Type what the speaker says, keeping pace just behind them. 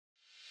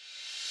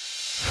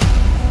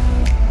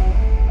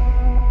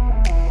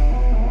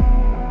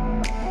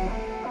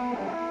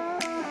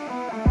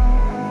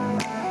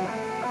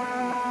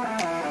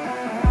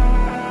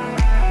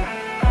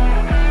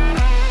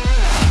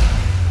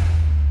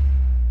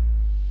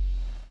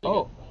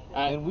Oh,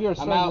 and we are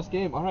starting this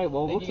game. All right,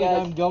 well, looks like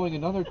I'm going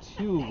another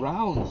 2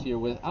 rounds here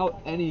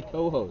without any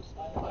co-host,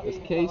 as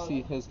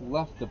Casey has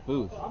left the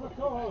booth. I'm a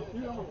co-host,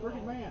 dude. I'm a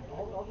pretty man.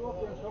 I'll go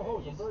up there and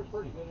co-host. I'm very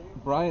pretty.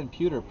 Brian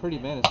Pewter, pretty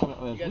man, is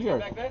coming. We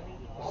are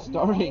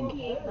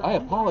starting. I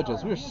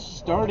apologize. We are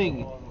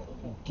starting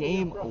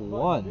game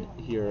 1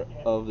 here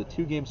of the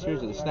 2-game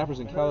series of the Snappers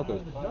and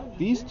Calicos.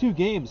 These 2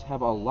 games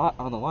have a lot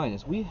on the line,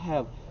 as we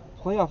have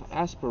playoff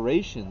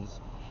aspirations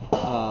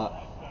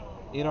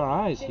in our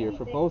eyes here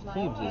for both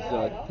teams. As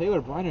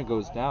Taylor Bryner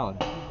goes down,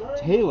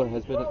 Taylor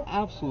has been an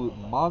absolute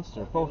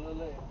monster, both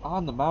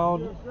on the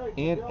mound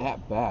and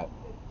at bat.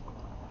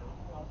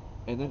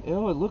 And then it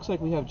looks like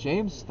we have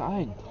James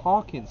Stein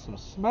talking some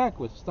smack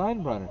with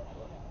Steinbrenner.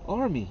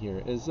 Army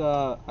here is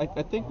I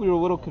think we were a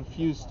little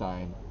confused,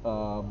 Stein.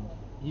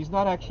 He's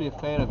not actually a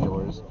fan of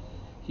yours.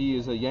 He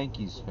is a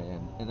Yankees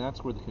fan, and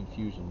that's where the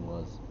confusion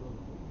was.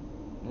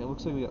 And it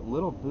looks like we got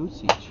Little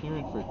Bootsy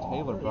cheering for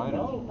Taylor Bryner.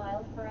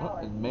 Oh,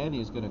 and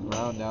Manny is going to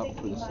ground out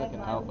for the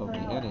second out of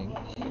the inning.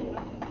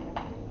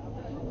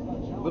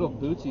 Little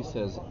Bootsy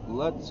says,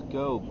 "Let's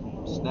go,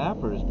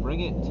 Snappers,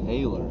 bring it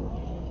Taylor."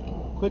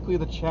 Quickly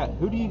in the chat,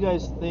 who do you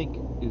guys think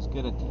is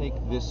going to take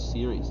this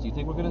series? Do you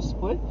think we're going to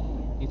split?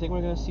 Do you think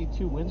we're going to see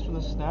 2 wins from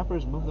the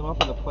Snappers, move them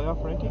up in the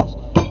playoff rankings?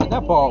 And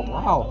that ball,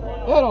 wow,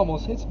 that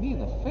almost hits me in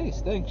the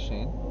face. Thanks,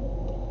 Shane.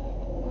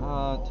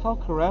 Tell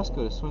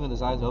Carrasco to swing with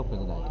his eyes open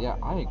tonight. Yeah,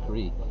 I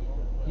agree.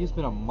 He's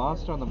been a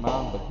monster on the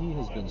mound, but he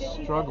has been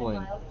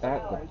struggling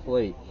at the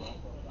plate,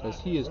 as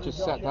he has just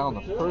sat down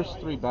the first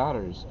 3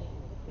 batters.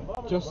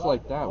 Just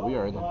like that, we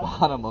are in the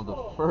bottom of the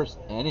first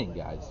inning,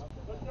 guys.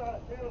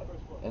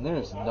 And there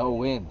is no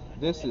wind.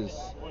 This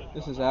is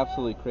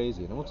absolutely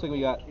crazy. And it looks like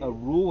we got a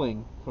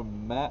ruling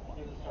from Matt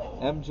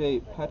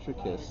MJ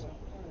Petrikis.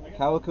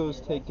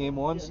 Calicos take game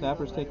 1,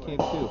 Snappers take game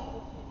 2.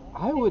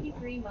 I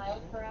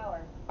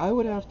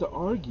would have to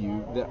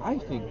argue that I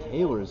think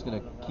Taylor is going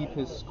to keep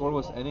his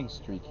scoreless inning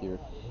streak here.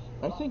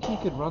 I think he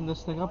could run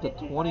this thing up to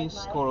 20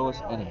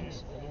 scoreless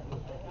innings.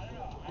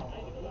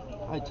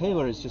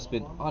 Taylor has just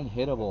been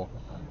unhittable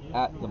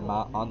at the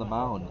on the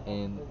mound,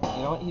 and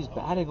you know what? He's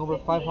batting over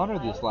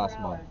 500 this last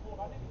month.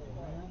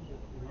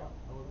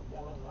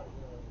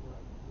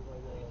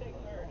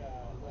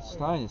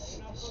 Stein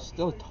is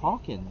still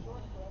talking.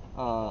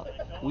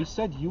 We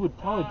said you would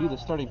probably be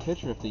the starting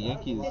pitcher if the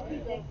Yankees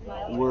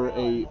were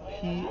a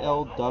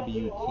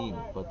PLW team,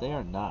 but they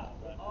are not,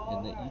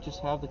 and that you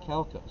just have the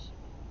Calicos.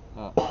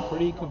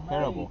 Pretty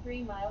comparable.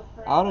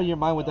 Out of your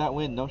mind with that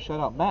wind, no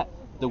shutout. Matt,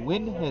 the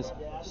wind has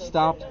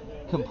stopped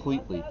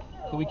completely.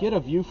 Can we get a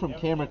view from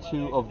camera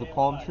 2 of the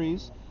palm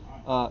trees?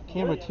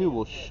 Camera 2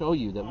 will show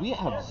you that we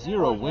have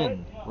 0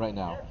 wind right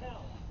now.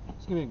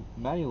 It's going to be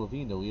Matty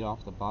Levine to lead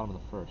off the bottom of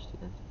the first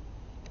here.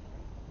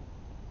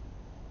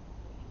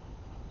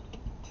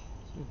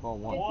 It's going to be ball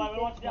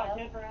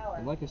 1.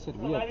 And like I said,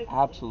 we have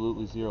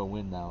absolutely 0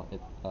 wind now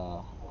at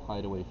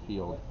Hideaway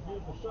Field.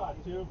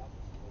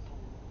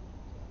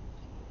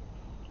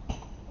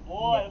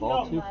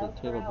 Ball 2 for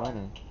Taylor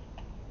Bryner.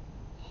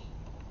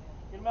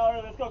 Get him out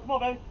early. Let's go. Come on,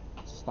 baby.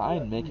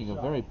 Stein making a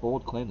very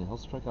bold claim that he'll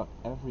strike out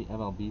every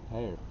MLB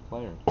player.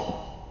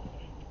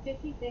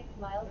 56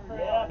 miles per hour.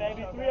 Yeah,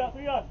 baby.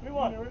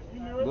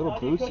 3-1. Little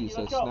Bootsy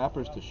says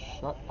Snappers to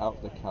shut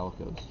out the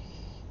Calicos.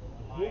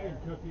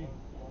 Cookie.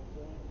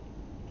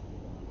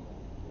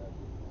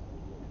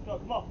 Go,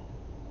 come on.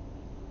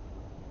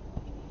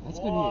 That's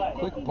going to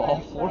be a quick ball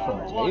 4 from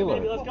Taylor.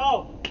 Baby, let's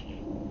go.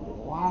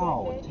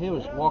 Wow,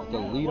 Taylor's walked the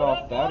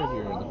leadoff batter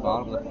here in the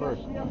bottom of the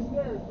first.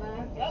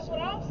 That's what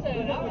I'm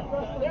saying.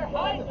 They're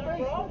hiding,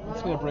 bro.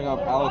 That's going to bring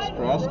up Alex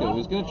Carrasco,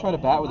 who's going to try to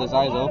bat with his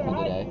eyes open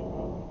today.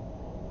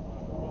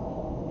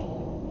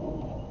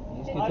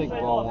 He's going to take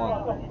ball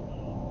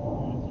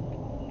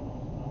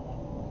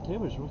 1.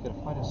 Taylor's really going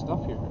to find his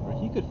stuff here, or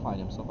he could find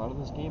himself out of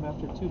this game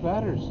after 2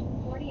 batters.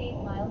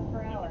 48 miles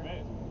per hour.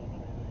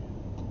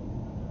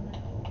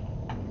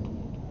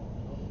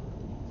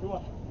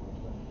 2-1.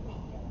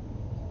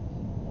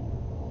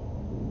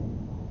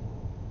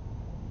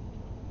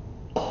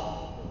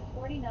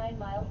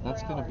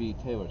 That's going to be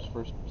Taylor's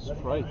first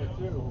strike.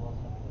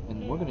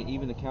 And we're going to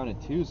even the count at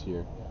 2s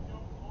here.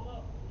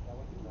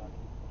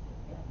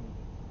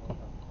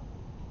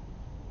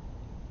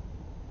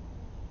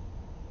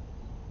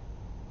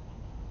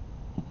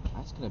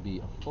 That's going to be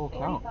a full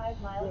count.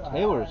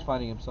 Taylor is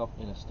finding himself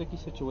in a sticky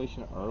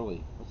situation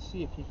early. Let's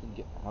see if he can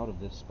get out of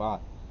this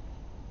spot.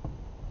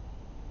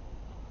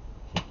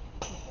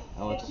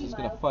 Alex is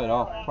going to fight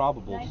off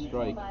probable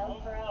strike.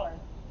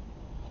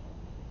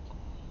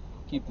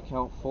 Keep the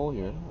count full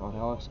here on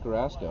Alex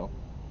Carrasco.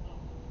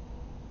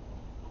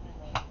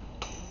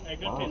 Hey,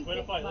 good pitch. Way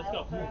to fight. Let's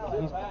go.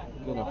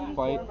 He's going to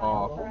fight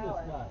off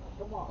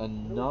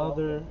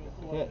another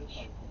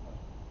pitch.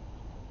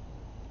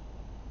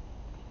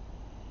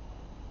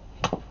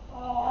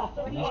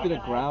 And he's going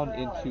to ground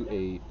into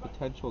a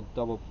potential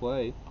double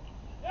play.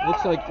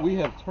 Looks like we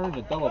have turned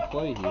a double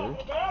play here.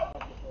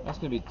 That's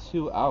going to be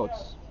 2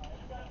 outs.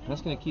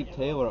 That's going to keep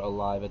Taylor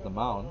alive at the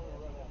mound.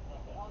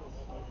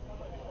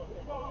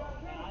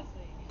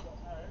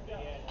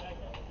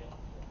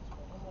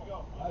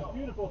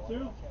 Wiffle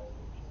 2.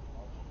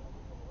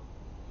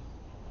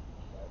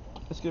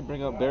 That's going to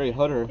bring up Barry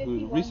Hutter,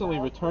 who recently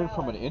returned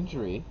from an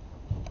injury.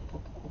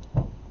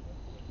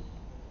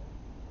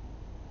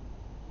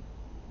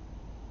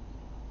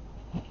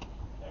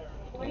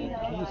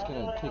 And he's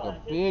going to take a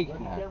big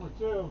hack. Camera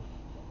 2.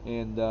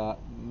 And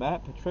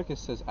Matt Patricus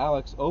says,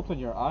 Alex, open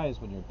your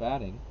eyes when you're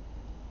batting.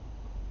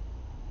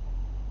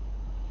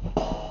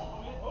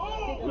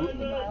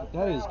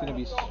 That is going to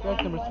be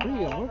strike number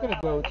 3, and we're going to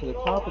go to the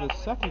top of the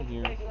second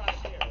here.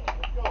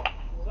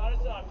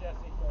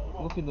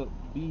 Looking to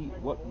be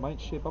what might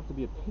shape up to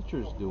be a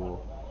pitcher's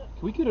duel.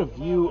 Can we get a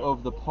view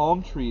of the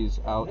palm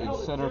trees out in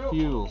center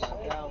field?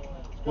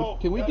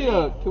 Can we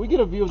get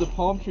a view of the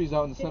palm trees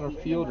out in center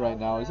field right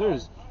now?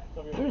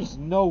 There's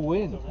no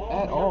wind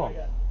at all.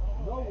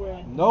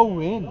 No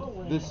wind.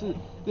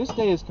 This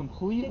day is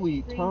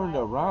completely turned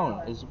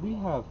around as we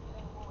have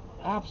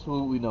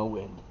absolutely no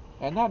wind,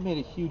 and that made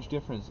a huge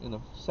difference in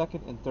the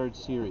second and third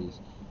series. See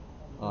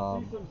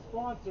some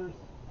sponsors.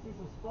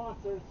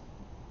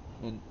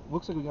 And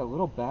looks like we got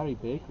Little Batty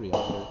Bakery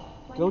out there.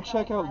 Go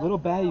check out Little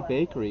Batty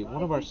Bakery,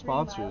 one of our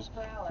sponsors,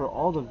 for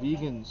all the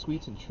vegan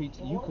sweets and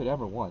treats you could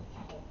ever want.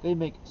 They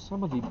make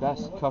some of the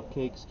best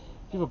cupcakes.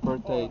 If you have a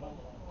birthday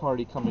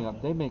party coming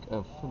up, they make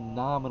a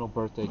phenomenal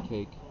birthday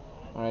cake.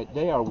 Alright,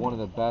 they are one of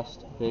the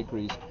best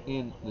bakeries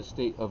in the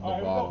state of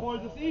Nevada.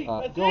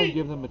 Go and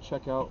give them a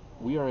check out.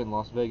 We are in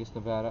Las Vegas,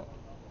 Nevada.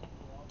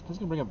 This is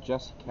going to bring up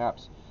Jesse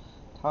Capps,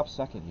 top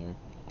second here.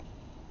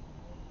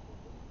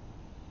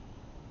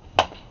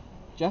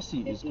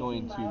 Jesse is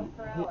going to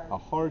hit a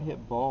hard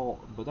hit ball,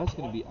 but that's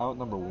going to be out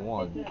number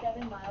 1.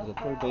 The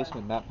third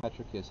baseman, Matt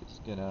Patricus, is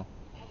going to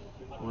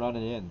run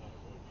it in.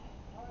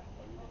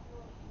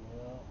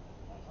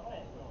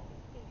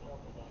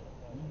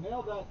 You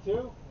nailed that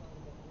too.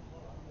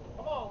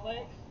 Come on,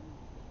 Legs.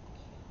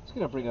 It's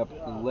going to bring up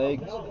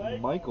Legs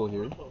Michael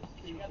here.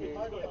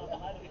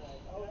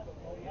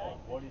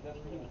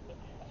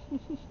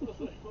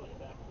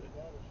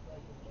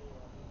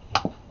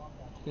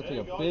 He's going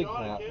to take a big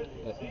nap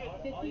at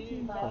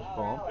 52 miles first per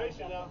ball. hour.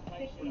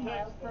 60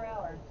 miles per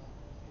hour.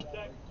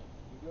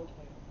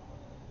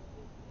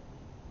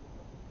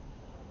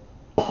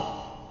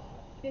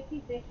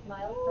 56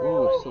 miles per Ooh,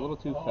 hour. it's a little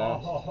too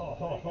fast.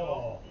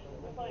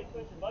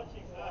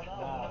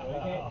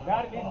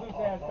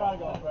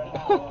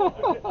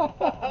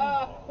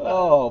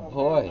 Oh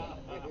boy.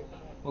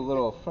 A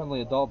little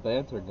friendly adult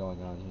banter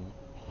going on here.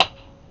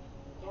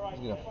 He's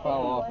going to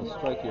foul off a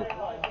strike here.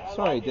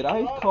 Sorry, did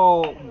I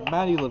call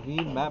Matty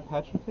Levine Matt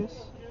Patricus?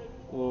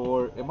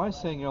 Or am I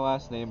saying your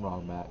last name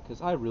wrong, Matt?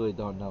 Because I really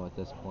don't know at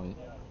this point.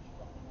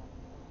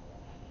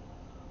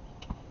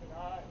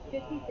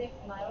 56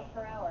 miles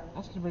per hour.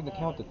 That's going to bring the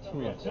count to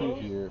 2-2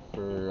 here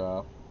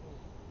for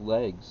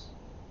Legs.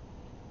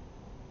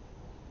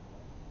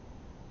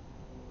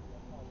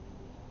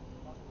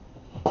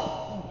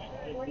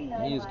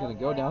 He is going to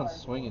go down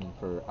swinging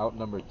for out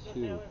number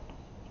 2.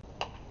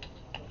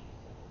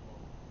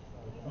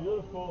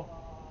 Beautiful.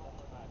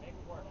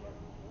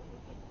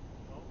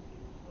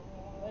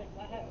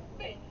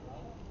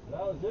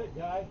 That was it,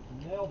 guy.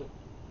 Nailed it.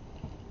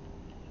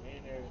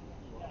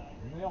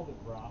 Nailed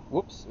it, bro.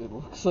 Whoops, it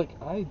looks like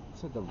I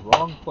said the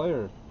wrong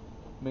player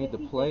made the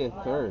play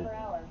at third.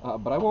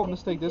 But I won't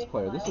mistake this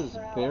player. This is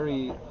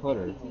Barry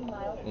Hutter,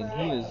 and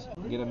he is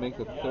going to make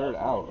the third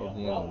out of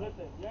the inning.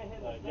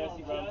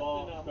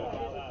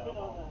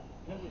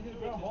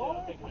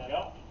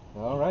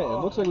 All right,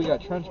 it looks like we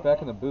got Trench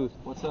back in the booth.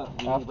 What's up?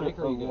 After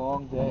a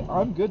long day.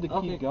 I'm good to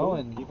keep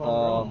going. Keep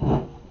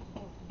on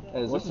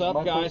going. What's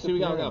up, guys? Who we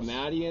got? We got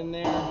Maddie in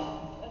there.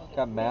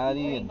 Got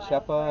Maddie and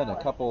Chepa and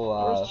a couple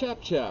Where's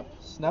Chep?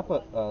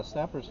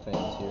 Snappers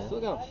fans here.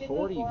 Still got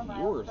 40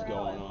 viewers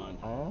going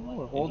on.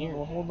 We're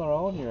holding our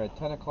own here at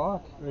 10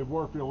 o'clock. Hey,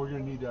 Warfield, we're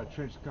going to need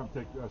Trench to come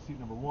take seat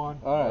number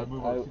 1. All right,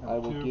 move on to seat I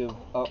will 2. give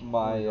up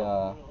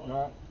my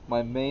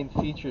my main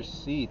feature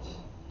seat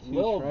to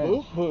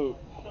Trench.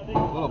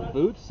 Little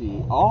boot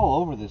seat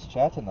all over this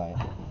chat tonight.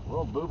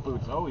 Little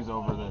boot's always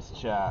over this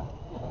chat.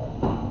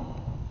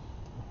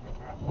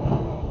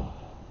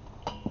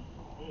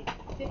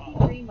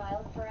 53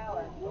 miles per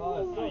hour.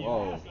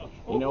 Whoa.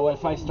 You know,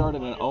 if I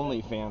started an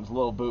OnlyFans,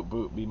 Lil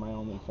Boot be my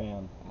only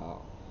fan.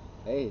 Oh.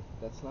 Hey,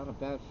 that's not a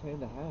bad fan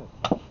to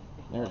have.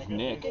 There's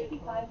Nick.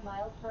 55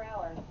 miles per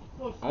hour.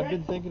 I've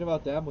been thinking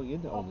about dabbling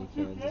into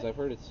OnlyFans, as I've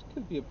heard it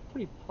could be a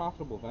pretty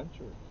profitable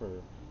venture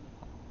for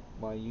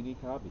my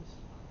unique hobbies.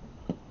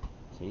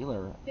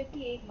 Taylor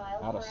 58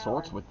 miles out per of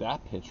sorts hour. with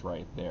that pitch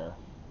right there.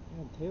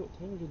 Man, Taylor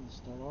didn't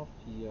start off.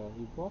 He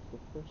walked the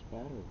first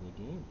batter of the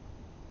game.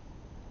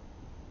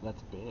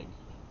 That's big.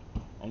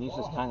 And he's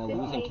just kind of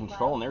losing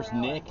control. And there's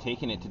Nick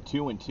taking it to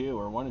 2-2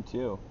 or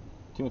 1-2.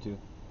 2-2.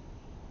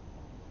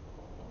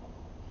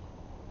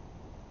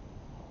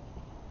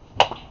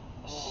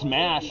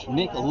 Smash.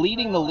 Nick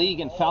leading the league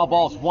in foul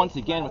balls once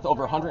again with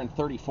over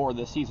 134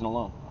 this season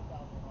alone.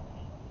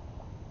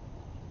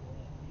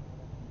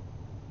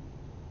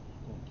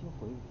 I can't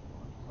believe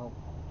how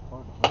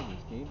far behind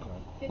these games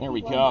are. There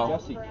we go.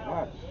 Jesse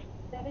Capps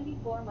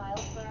 74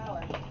 miles per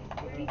hour.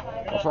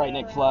 35 That's right,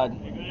 Nick Flood.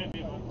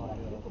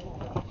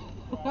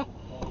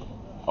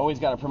 Always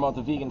got to promote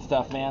the vegan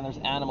stuff, man. There's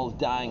animals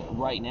dying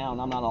right now,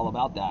 and I'm not all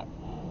about that.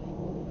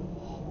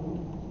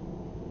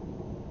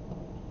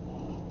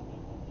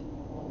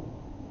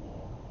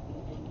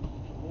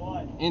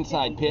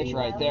 Inside pitch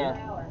right there.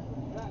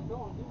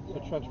 So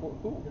Trench,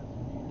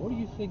 what do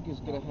you think is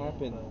going to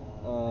happen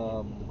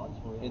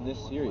in this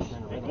series?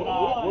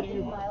 What are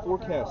you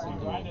forecasting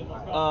here?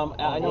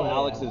 I know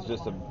Alex is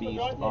just a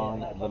beast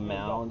on the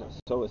mound.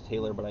 So is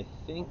Taylor, but I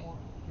think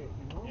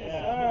I'm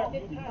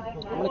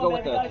going to go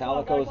with the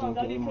Calicos in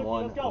game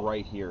 1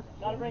 right here.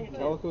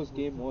 Calicos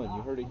game 1.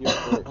 You heard it here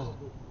first.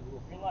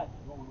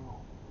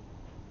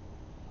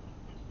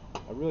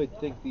 I really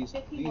think these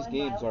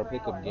games are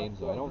pick-em games,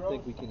 though. I don't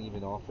think we can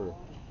even offer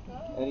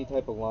any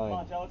type of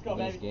line in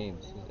these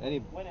games.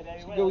 It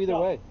can go either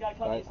way.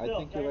 I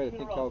think you're right. I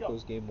think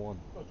Calicos game 1.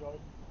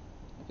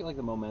 I feel like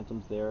the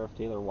momentum's there. If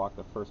Taylor walked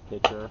the first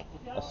pitcher,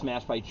 a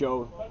smash by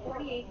Joe.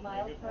 48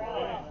 miles per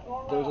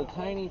hour. There's a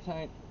tiny.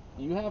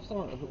 You have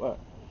someone. What?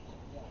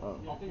 Oh.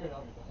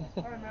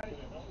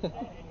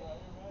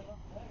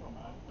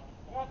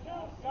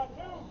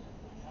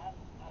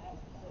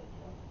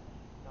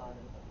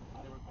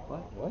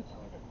 What?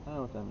 I don't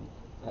know what that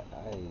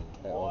means.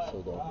 I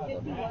also don't.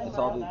 It's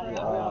all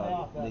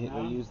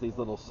they use these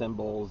little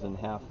symbols and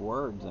half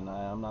words, and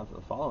I'm not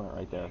following it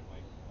right there.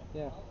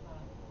 Yeah.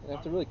 You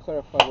have to really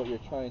clarify what you're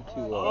trying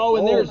to.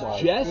 And there's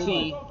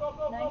Jesse,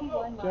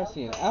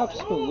 Jesse. an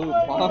absolute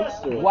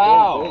monster.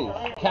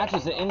 Wow.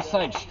 Catches the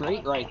inside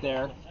straight right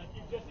there.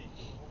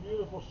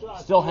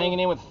 Still hanging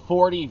in with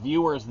 40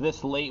 viewers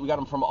this late. We got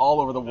them from all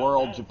over the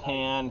world,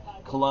 Japan,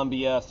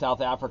 Colombia,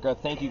 South Africa.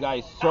 Thank you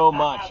guys so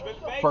much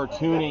for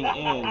tuning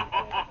in.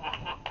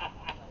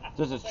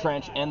 This is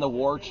Trench and the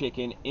War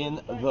Chicken in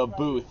the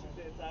booth.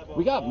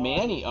 We got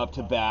Manny up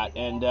to bat,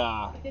 and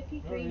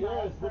 53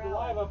 miles per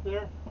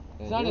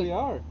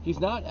hour. he's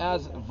not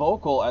as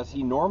vocal as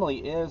he normally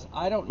is.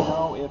 I don't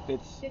know if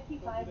it's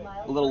 55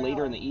 miles a little per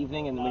later hour. in the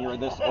evening, and when you're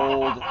this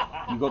old,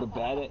 you go to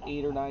bed at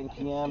 8 or 9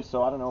 p.m.,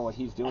 so I don't know what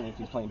he's doing, if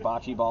he's playing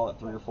bocce ball at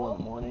 3 or 4 in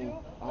the morning.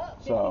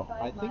 So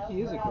I think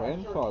he is a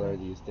grandfather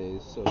these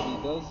days, so he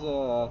does,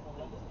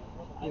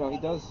 he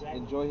does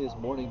enjoy his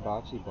morning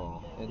bocce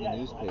ball in the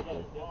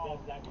newspaper.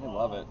 I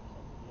love it.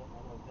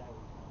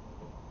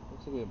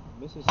 Looks like we have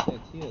Mrs.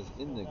 Santilla's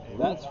in the group.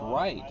 That's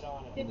right.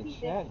 In the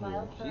chat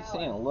here. She's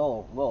saying a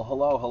little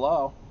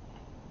hello.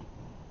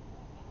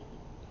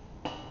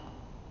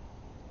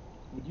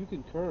 Would you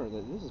concur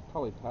that this is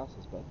probably past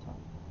his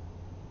bedtime?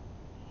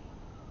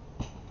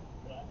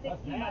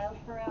 60 miles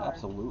per hour.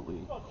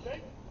 Absolutely.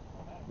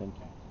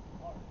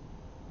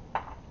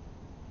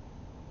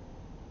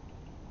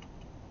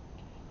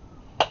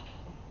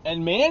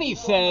 And Manny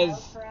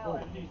says,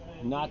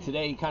 not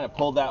today. He kind of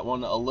pulled that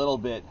one a little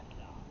bit.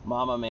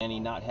 Mama Manny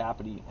not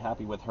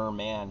happy with her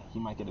man. He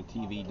might get a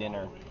TV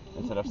dinner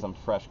instead of some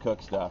fresh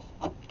cooked stuff.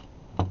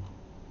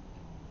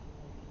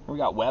 We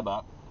got Webb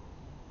up.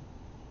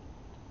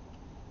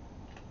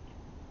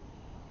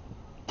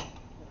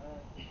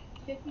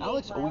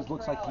 Alex always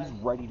looks like he's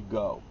ready to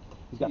go.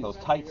 He's got those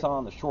tights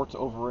on, the shorts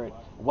over it,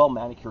 well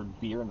manicured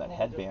beard, and that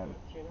headband.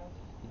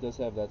 He does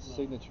have that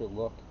signature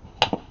look.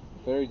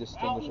 Very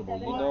distinguishable.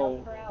 You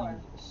know,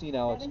 you've seen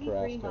Alex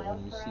Carrasco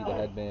when you see the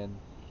headband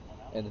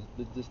and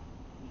this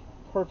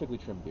perfectly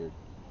trimmed beard.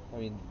 I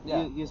mean,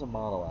 Yeah. he is a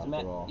model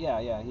after all.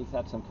 Yeah, he's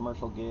had some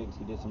commercial gigs.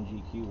 He did some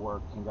GQ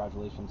work.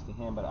 Congratulations to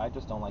him. But I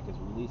just don't like his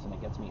release, and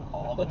it gets me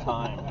all the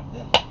time.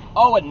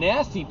 Oh, a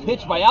nasty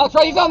pitch by Alex.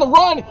 Right, he's on the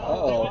run.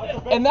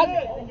 Uh-oh. And that,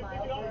 7 miles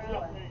per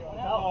hour.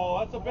 Oh,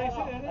 that's a base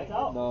hit, isn't it?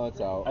 No, it's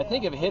out. I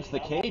think if it hits the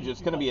cage,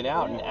 it's going to be an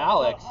out. And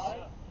Alex,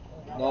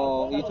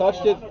 No, he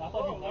touched it.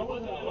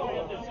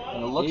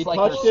 and it looks He like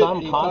touched there's it.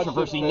 some He touched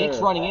controversy. it Nick's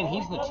fair. running in.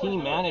 He's the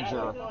team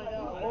manager.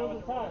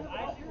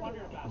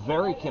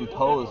 Very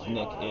composed,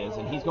 Nick is,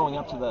 and he's going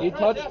up to He the.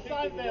 touched.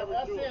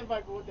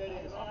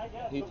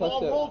 He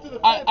touched it.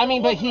 I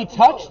mean, but he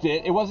touched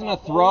it. It wasn't a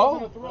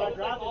throw.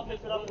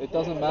 It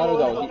doesn't matter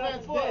though.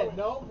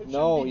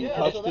 No, he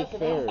touched it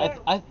fair.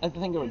 I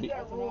think it would be.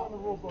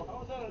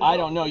 I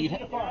don't know.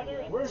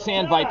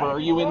 Sand Viper, are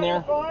you in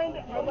there?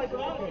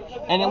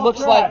 And it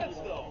looks like.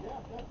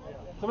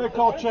 Somebody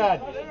call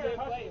Chad.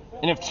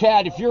 And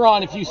if you're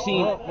on, if you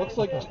see. Well, looks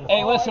like.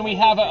 Hey, listen, we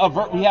have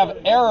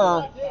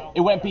error.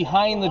 It went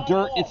behind the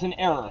dirt. It's an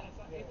error.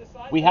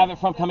 We have it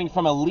coming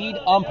from a lead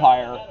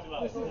umpire.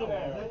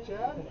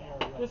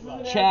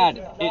 Chad,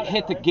 it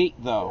hit the gate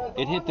though.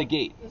 It hit the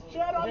gate. Is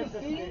Chad on the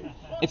scene?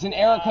 It's an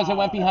error because it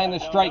went behind the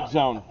strike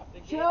zone.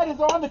 Chad is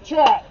on the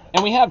chat.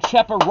 And we have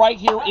Cheppa right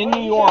here in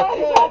New York.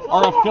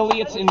 Our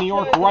affiliates in New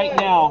York right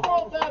now.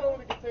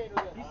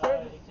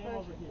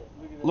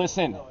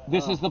 Listen,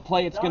 this is the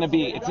play it's going to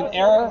be. It's an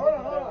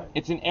error.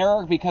 It's an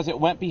error because it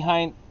went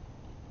behind.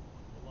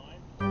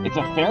 It's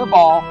a fair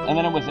ball, and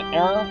then it was an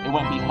error. It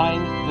went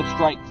behind the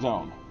strike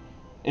zone.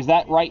 Is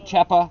that right,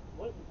 Cheppa?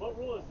 What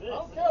rule is this? I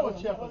don't care what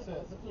Cheppa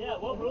says. Yeah,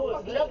 what rule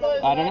is this? Cheppa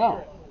is I don't know.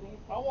 accurate.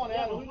 I want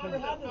Adam.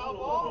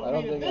 I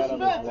don't think This Adam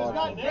fence is is not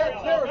watching. their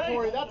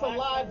territory. That's a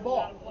live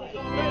ball.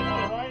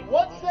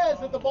 What says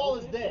that the ball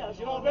is dead?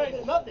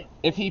 Nothing.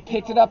 If he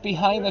picked it up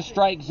behind the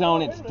strike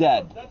zone, it's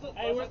dead.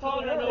 Hey, we're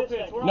calling her no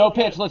pitch. No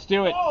pitch, let's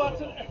do it. I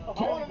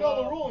want to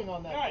know the ruling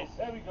on that. Nice.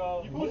 There we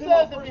go. Who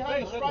says that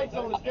behind the strike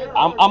zone is dead?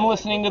 I'm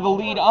listening to the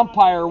lead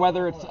umpire,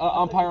 whether it's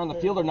umpire on the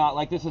field or not.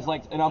 Like this is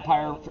like an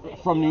umpire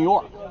from New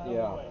York.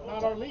 Yeah.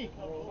 Not our league.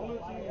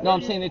 No,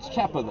 I'm saying it's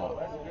Chepa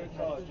though.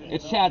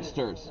 It's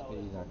Chadsters.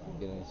 He's not going to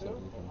get any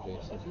sympathy from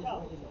Jason.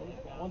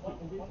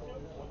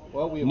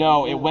 Well,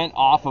 No, it went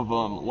off of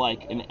him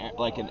like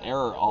an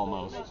error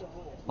almost.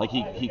 Like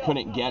he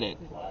couldn't get it.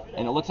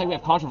 And it looks like we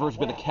have controversy,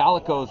 but the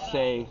Calicos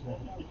say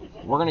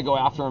we're going to go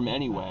after him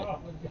anyway.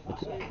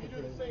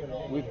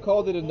 We've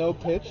called it a no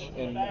pitch,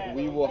 and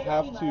we will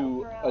have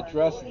to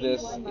address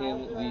this in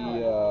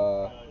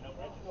the.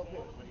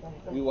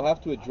 We will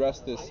have to address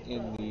this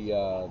in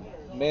the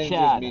managers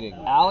Chad, meeting.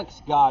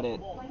 Alex got it.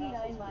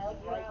 29 miles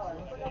per hour.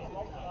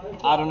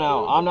 I don't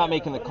know. I'm not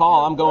making the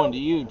call. I'm going to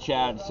you,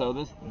 Chad. So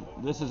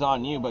this is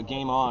on you, but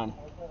game on.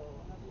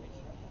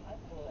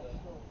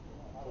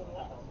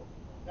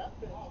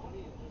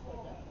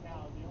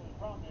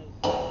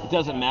 It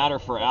doesn't matter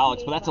for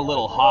Alex, but that's a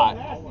little hot.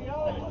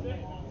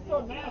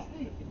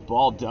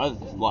 Ball does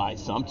lie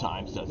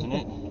sometimes, doesn't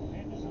it?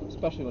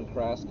 Especially when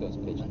Carrasco's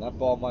pitching. That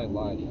ball might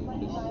lie to you.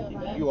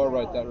 Because you are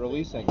right, that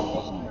release angle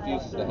just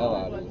confuses the hell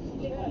out of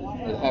you.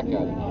 The heck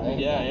out of you. Man.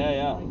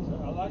 Yeah.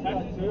 I like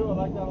that too. I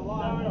like that a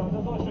lot.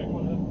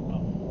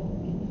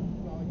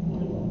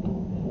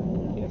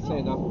 Can't say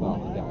enough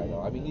about the guy,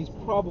 though. I mean, he's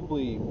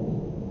probably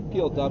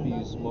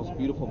PLW's most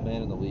beautiful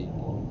man in the league.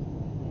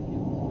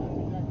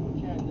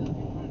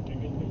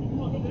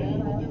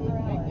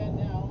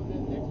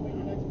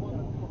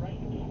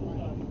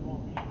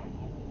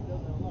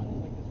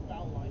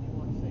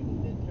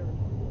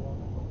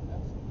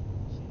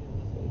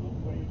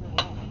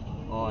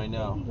 Oh, I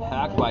know.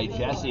 Hacked by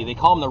Jesse. They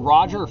call him the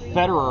Roger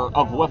Federer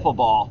of wiffle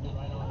ball.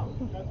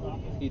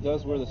 He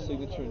does wear the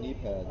signature knee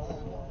pads.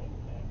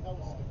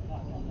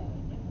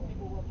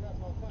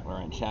 All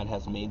right, Chad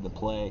has made the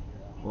play.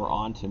 We're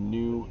on to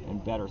new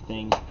and better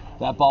things.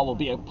 That ball will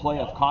be a play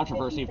of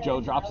controversy. If Joe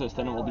drops this,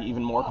 then it will be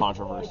even more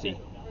controversy.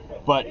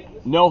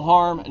 But no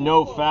harm,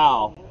 no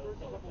foul.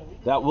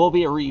 That will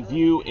be a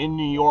review in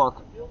New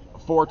York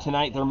for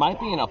tonight. There might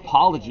be an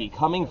apology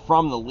coming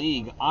from the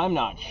league. I'm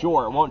not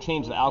sure. It won't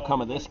change the outcome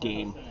of this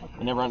game.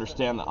 I never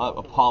understand the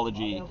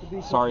apology.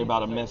 Sorry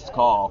about a missed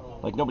call.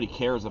 Like nobody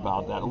cares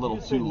about that. A little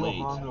too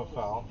late.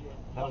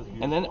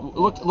 And then it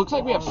looks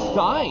like we have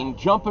Stein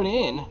jumping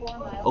in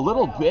a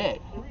little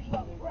bit.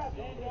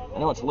 I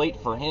know it's late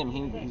for him.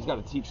 He's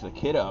got to teach the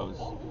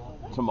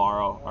kiddos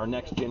tomorrow, our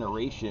next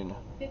generation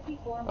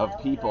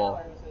of people.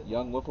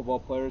 Young wiffle ball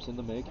players in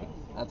the making.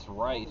 That's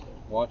right.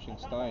 Watching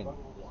Stein.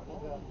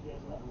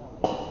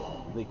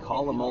 They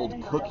call him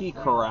old Cookie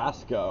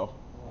Carrasco.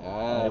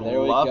 Ah, I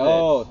there we love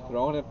go. it.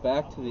 Throwing it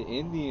back to the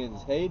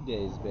Indians'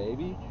 heydays,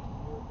 baby.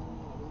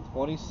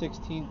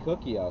 2016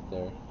 Cookie out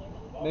there.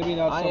 Maybe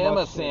not so I am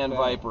much a Sand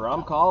fan. Viper.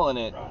 I'm calling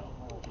it. I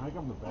think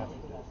I'm the best.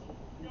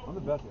 I'm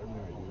the best at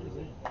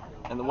everything I do.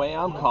 And the way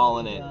I'm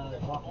calling it,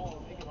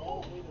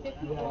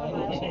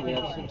 We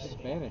have some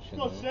Spanish in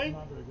there.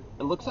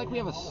 it looks like we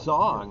have a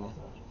song.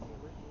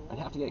 I'd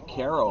have to get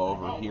Caro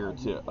over here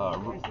to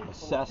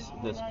assess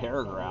this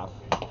paragraph.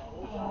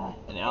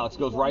 And Alex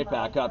goes right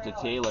back up to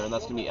Taylor, and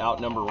that's going to be out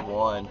number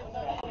one.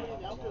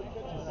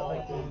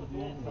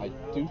 I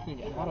do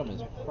think Adam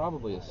is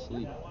probably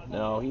asleep.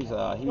 No, he's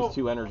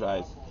too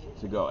energized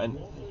to go. And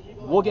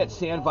we'll get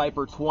Sand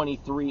Viper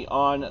 23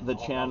 on the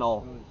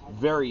channel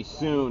very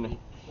soon.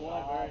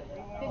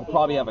 We'll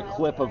probably have a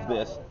clip of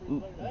this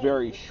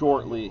very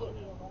shortly.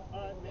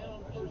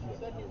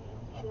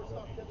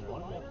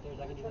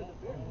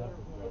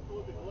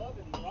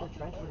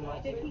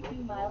 52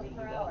 miles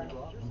per hour.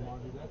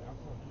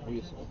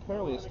 We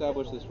apparently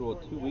established this rule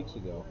 2 weeks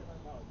ago.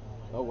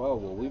 Oh well,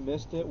 we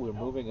missed it. We're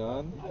moving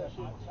on.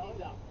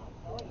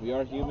 We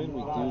are human.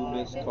 We do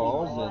miss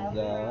calls, and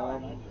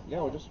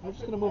yeah, we're just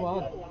gonna move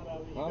on.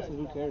 Honestly,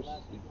 who cares?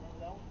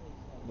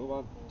 Move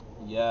on.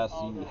 Yes,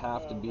 you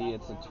have to be.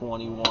 It's a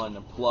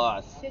 21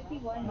 plus.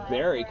 51 miles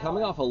Barry, per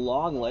coming hour. off a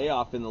long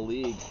layoff in the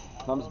league,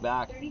 comes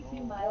back.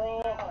 32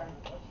 miles per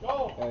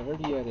hour. I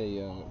heard he had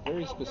a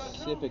very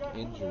specific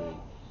injury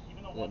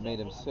that made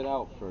him sit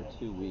out for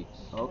 2 weeks.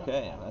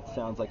 Okay, that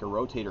sounds like a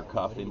rotator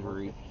cuff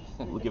injury.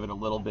 We'll give it a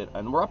little bit.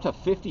 And we're up to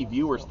 50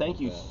 viewers. Thank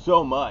you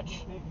so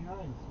much.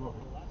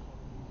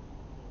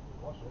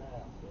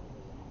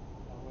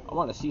 I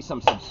want to see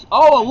some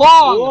oh, a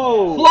long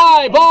Whoa.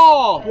 fly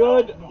ball.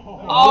 Good.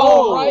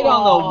 Oh, right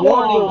on the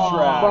warning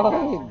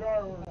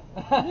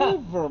track.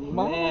 Never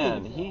mind.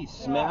 Man, he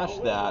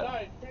smashed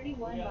that.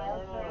 31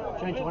 miles per hour.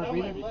 Trent, you want to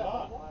breathe it?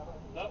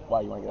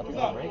 Why, you want to get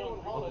up here? Break?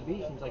 Uncle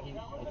B seems like he's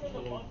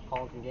interested in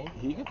calling some games.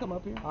 He could come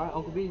up here. All right,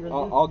 Uncle B, you're in the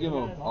I'll give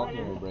him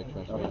a break,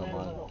 Trent, if you don't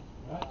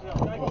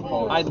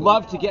mind. I'd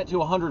love to get to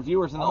 100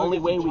 viewers, and the only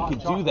way we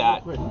could do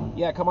that,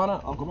 yeah, come on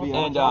up, Uncle B, and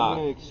I'm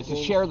gonna is to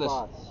exchange share this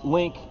spots.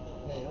 link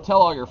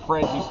Tell all your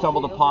friends you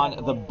stumbled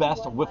upon the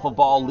best wiffle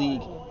ball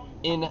league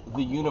in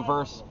the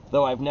universe,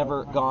 though I've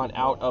never gone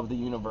out of the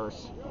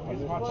universe,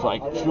 so I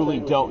truly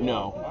don't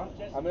know.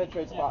 I'm going to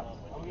trade spots.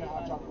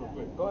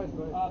 Go ahead.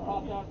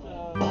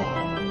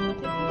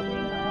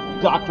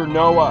 Dr.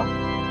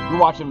 Noah, you're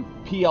watching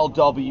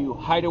PLW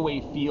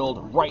Hideaway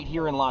Field right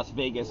here in Las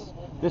Vegas.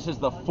 This is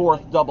the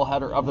 4th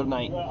doubleheader of the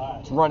night.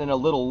 It's running a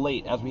little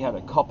late as we had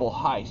a couple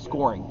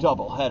high-scoring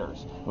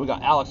doubleheaders. We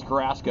got Alex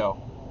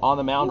Carrasco on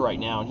the mound right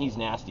now, and he's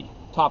nasty.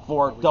 Top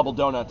 4, double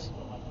donuts.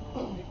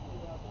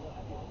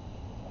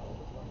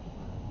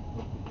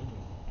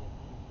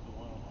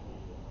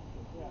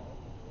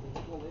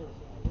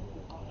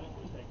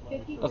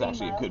 That was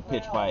actually a good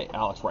pitch by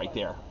Alex right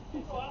there.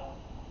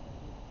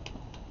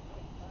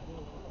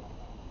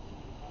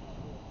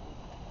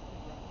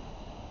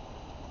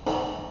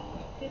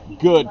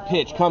 Good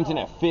pitch, comes in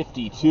at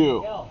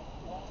 52.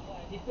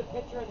 Keep the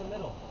pitcher in the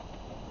middle.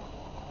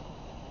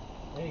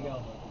 There you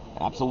go.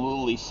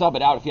 Absolutely. Sub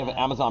it out if you have an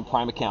Amazon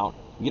Prime account.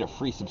 You get a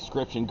free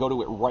subscription. Go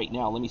to it right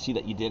now. Let me see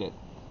that you did it.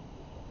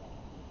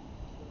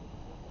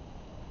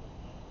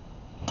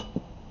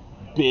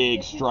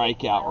 Big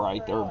strikeout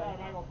right there.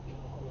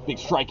 Big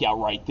strikeout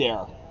right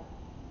there.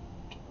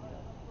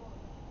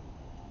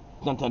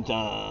 Dun dun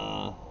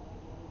dun.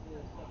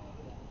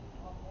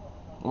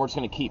 And we're just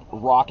going to keep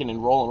rocking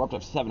and rolling. We're up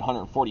to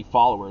 740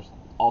 followers,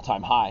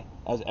 all-time high,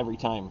 as every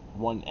time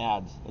one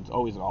adds, it's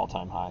always an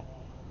all-time high.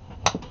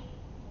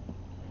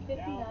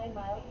 59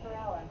 miles per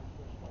hour.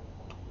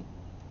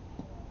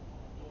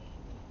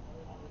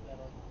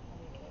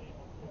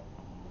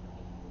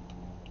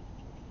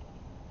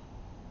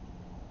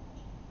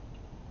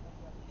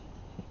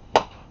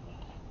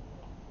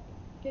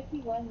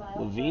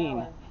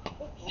 Levine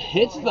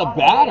hits the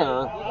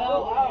batter.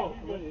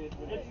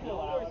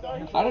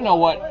 I don't know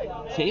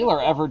what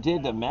Taylor ever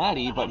did to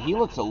Matty, but he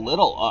looks a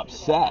little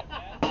upset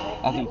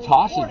as he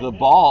tosses the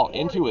ball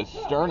into his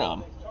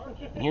sternum.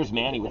 And here's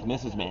Manny with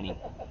Mrs. Manny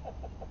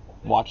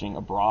watching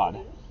abroad.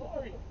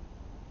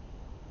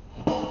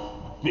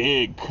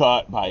 Big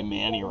cut by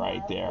Manny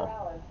right there.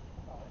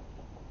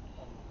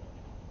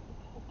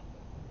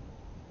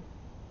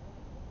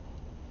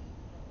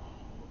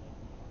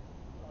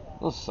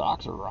 Those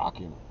socks are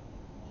rocking.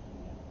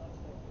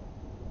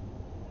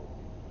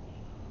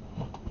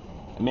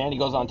 And Manny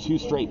goes on 2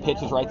 straight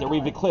pitches right there.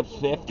 We've eclipsed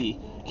 50.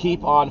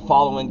 Keep on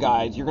following,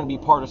 guys. You're going to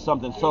be part of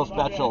something so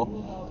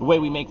special. The way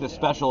we make this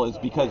special is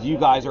because you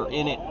guys are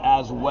in it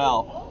as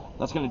well.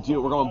 That's going to do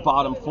it. We're going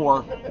bottom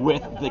 4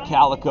 with the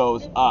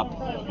Calicos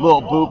up.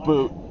 Little boot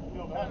boot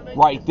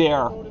right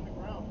there.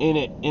 In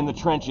it, in the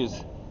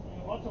trenches.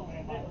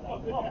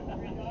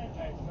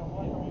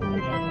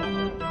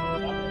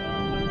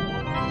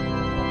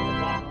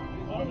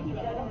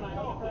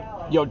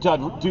 Yo,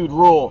 dude,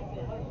 rule.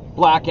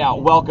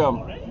 Blackout,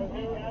 welcome.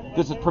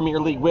 This is Premier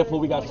League Wiffle.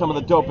 We got some of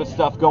the dopest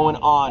stuff going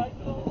on.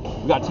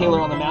 We got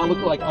Taylor on the mound,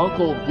 looking like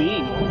Uncle B.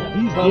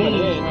 These coming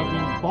games in. have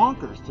been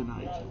bonkers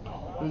tonight.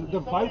 The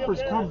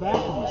Vipers come back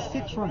from a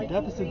 6-run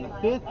deficit in the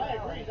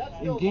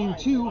 5th in Game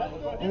 2,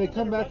 and they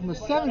come back from a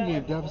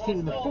 7-game deficit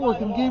in the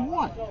 4th in Game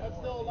 1.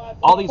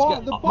 All these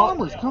guys, the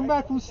Bombers come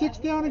back from 6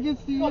 down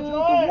against the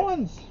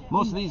Ones.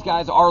 most of these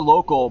guys are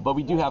local, but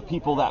we do have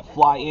people that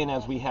fly in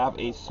as we have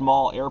a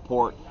small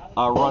airport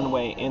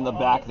runway in the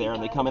back there,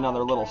 and they come in on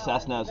their little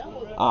Cessnas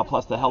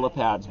plus the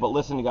helipads. But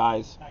listen,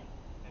 guys,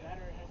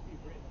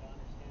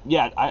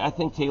 yeah, I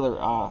think Taylor,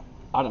 I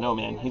don't know,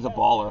 man, he's a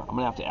baller. I'm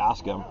gonna have to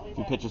ask him if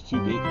he pitches 2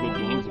 good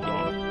games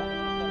again.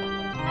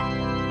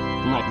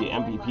 He might be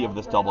MVP of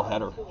this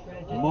doubleheader.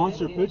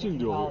 Monster pitching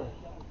duel.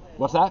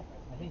 What's that?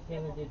 I think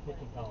Taylor did pitch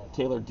in college.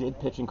 Taylor did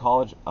pitch in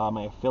college.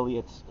 My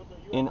affiliates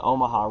in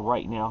Omaha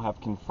right now have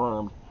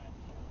confirmed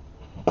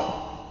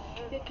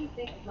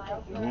 56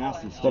 miles per hour.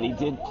 Nasty that stuff. he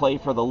did play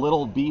for the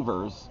Little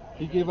Beavers.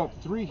 He gave up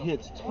 3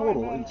 hits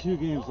total in 2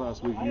 games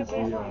last week against the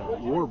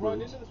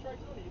Warbirds.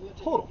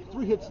 Total.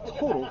 3 hits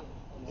total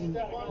in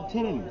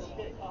 10 innings.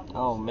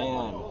 Oh,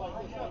 man.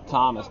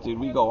 Thomas, dude,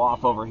 we go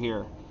off over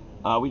here.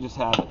 We just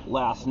had,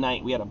 last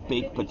night, we had a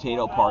baked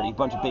potato party.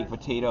 Bunch of baked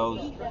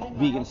potatoes,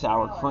 vegan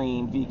sour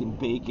cream, vegan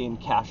bacon,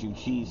 cashew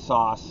cheese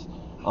sauce,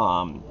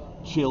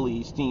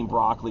 chili, steamed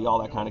broccoli, all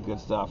that kind of good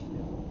stuff.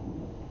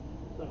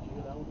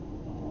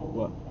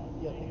 What?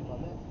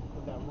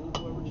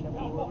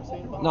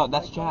 No,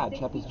 that's Chad.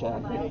 Chep is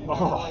Chad.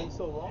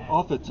 Oh,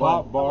 off the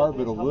top bar,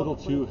 but a little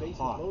too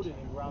hot.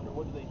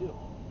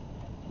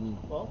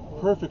 Well,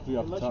 Perfectly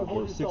off the unless top you bar,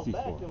 hold yourself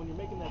 64. back, then when you're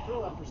making that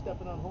throw after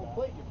stepping on home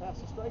plate, you're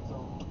past the strike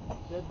zone.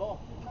 Dead ball.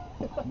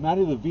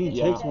 Matty Levine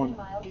Yeah. takes one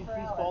He's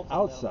faulted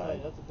outside.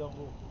 that. That's a dumb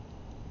move.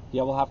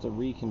 Yeah, we'll have to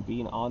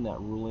reconvene on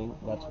that ruling.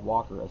 That's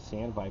Walker, a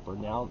Sand Viper,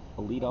 now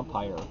the lead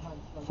umpire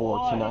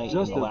for tonight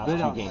Just in the a last bit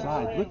 2 games.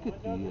 outside. Look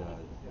at the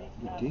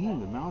game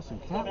the Mouse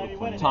and Cat were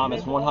playing.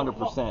 Thomas,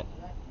 100%.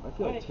 I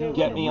feel like Taylor's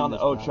Get gonna me win on the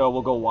this battle. Ocho,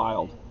 we'll go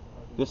wild.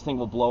 This thing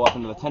will blow up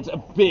into the 10s. A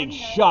big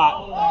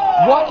shot.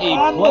 What a play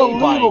by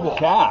Unbelievable.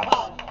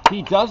 Caps.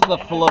 He does the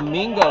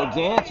flamingo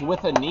dance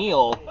with a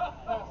kneel.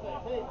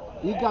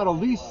 He got at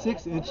least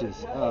 6 inches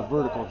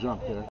vertical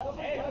jump there.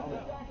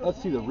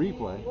 Let's see the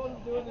replay.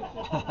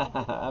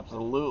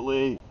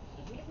 Absolutely.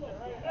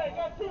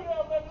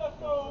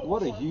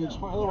 What a huge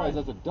point. Otherwise,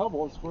 that's a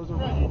double. It scores a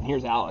run.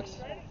 Here's Alex.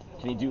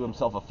 Can he do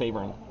himself a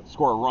favor and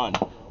score a run?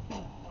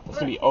 It's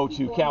going to be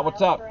 0-2 count.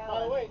 What's up?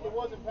 By the way, it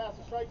wasn't past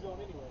the strike zone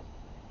anyway.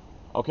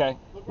 Okay.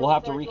 We'll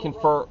have to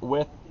reconfer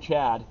with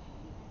Chad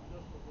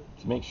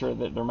to make sure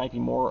that there might be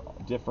more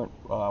different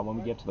when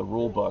we get to the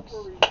rule books.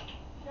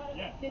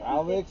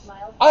 Alex.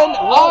 An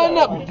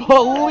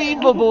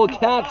unbelievable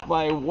catch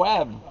by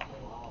Webb.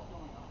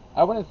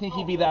 I wouldn't think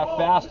he'd be that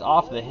fast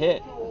off the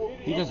hit.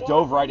 He just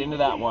dove right into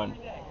that one.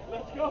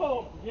 Let's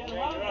go.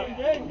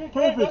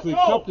 Perfectly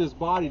cupped his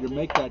body to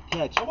make that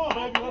catch. Come on,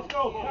 baby, let's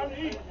go. Time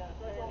to eat.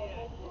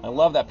 I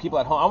love that. People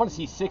at home, I want to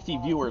see 60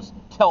 viewers.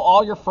 Tell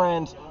all your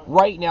friends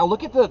right now.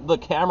 Look at the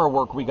camera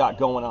work we got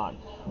going on.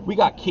 We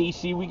got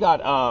Casey. We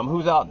got,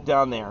 who's out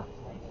down there?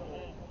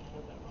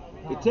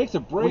 It takes a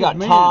brave We got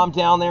man Tom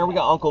down there. We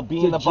got Uncle B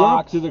to in the jump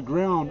box. to the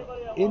ground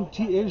in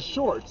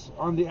shorts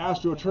on the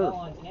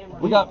AstroTurf.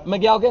 We got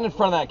Miguel, get in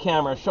front of that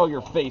camera. Show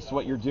your face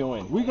what you're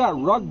doing. We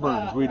got rug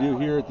burns we do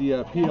here at the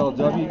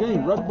PLW. You got any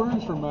rug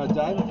burns from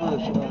diving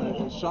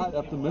for a shot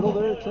up the middle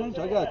there, Trench?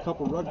 I got a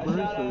couple rug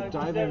burns for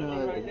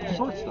diving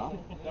shortstop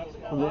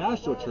from the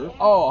AstroTurf.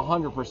 Oh,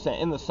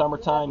 100%. In the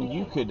summertime,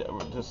 you could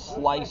just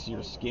slice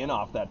your skin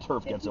off. That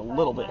turf gets a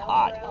little bit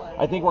hot.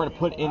 I think we're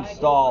going to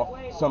install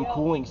some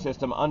cooling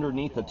system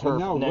underneath the turf And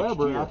now next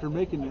Weber, year. after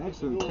making an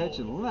excellent catch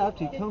and left,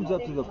 he comes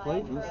up to the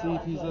plate and let's see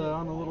if he's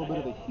on a little bit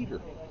of a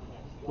heater,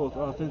 both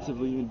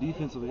offensively and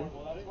defensively.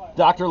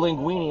 Dr.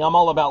 Linguini, I'm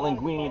all about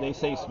Linguini. They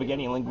say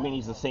spaghetti and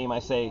linguini's the same. I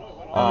say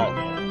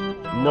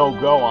no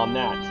go on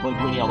that. It's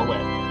Linguini all the way.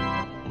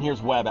 And here's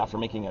Webb after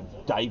making a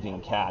diving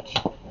catch.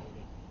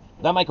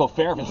 That might go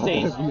fair if it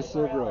stays. That'd be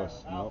so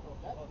gross. Nope.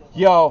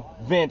 Yo,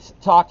 Vince,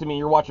 talk to me.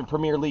 You're watching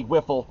Premier League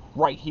Wiffle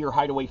right here,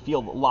 Hideaway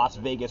Field, Las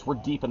Vegas. We're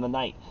deep in the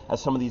night, as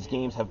some of these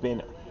games have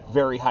been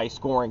very high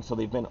scoring, so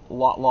they've been a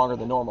lot longer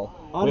than normal.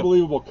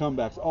 Unbelievable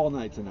comebacks all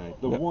night tonight.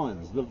 The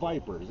ones, the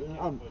Vipers.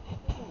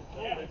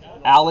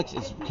 Alex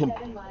is,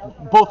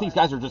 both these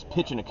guys are just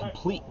pitching a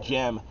complete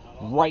gem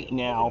right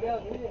now.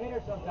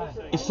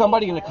 Is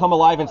somebody going to come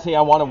alive and say,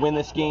 I want to win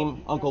this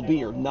game, Uncle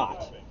B, or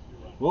not?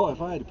 Well,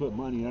 if I had to put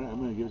money on it, I'm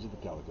going to give it to the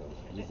Calicos.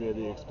 Just they had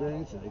the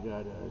experience and they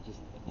got just.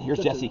 Here's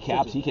Jesse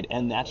Capps. He could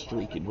end that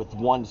streak with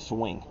one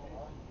swing.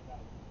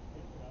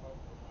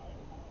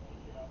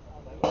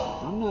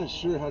 I'm not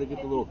sure how to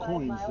get the little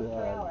coins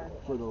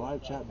for the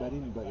live chat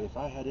betting, but if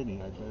I had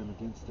any, I'd bet them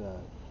against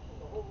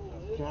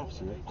Caps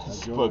here.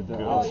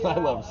 Spaghetti. I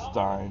love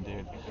Stein,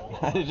 dude.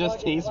 It just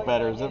tastes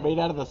better. Is it made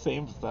out of the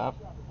same stuff?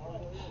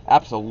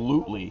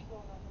 Absolutely.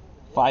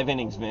 5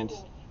 innings, Vince.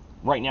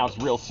 Right now it's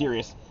real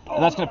serious.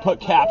 And that's going to put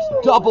Caps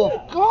double.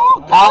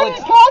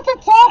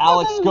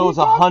 Alex goes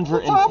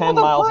 110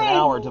 miles an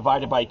hour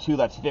divided by 2.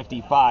 That's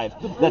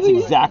 55. That's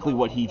exactly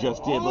what he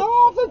just did.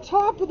 Off the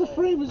top of the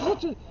frame is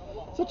such a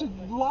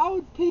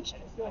loud pitch,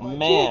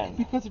 Man,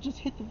 because it just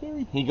hit the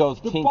very tink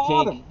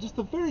bottom, tink. just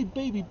the very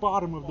baby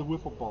bottom of the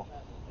wiffle ball.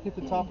 Hit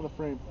the top of the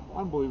frame.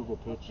 Unbelievable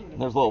pitch.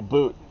 There's a little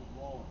boot.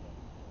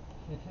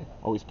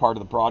 Always part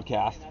of the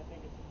broadcast.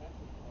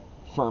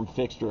 Firm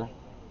fixture.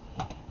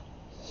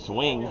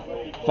 Swing.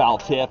 Foul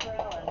tip.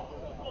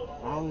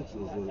 Alex is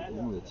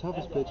one of the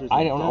toughest pitchers.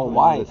 I don't know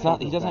why. It's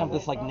not. He doesn't have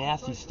this like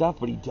nasty stuff,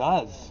 but he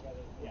does.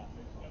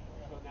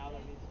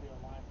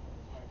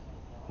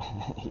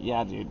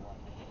 Yeah, dude.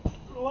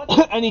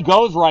 And he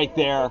goes right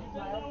there.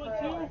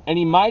 And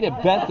he might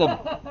have bent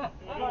the.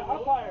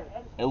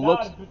 It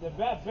looks.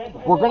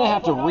 We're gonna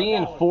have to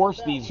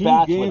reinforce these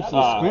bats with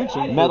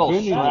metal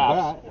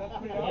straps.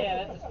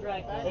 Yeah, that's a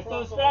strike. It's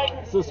a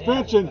strike.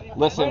 Suspension.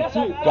 Listen,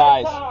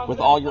 guys, with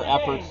all your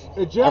efforts,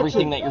 Ejection.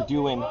 everything that you're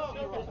doing,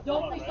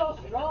 Don't be so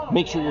strong.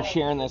 make sure you're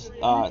sharing this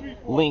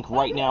link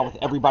right now with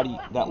everybody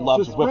that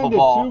loves Suspended wiffle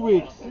ball, 2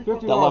 weeks.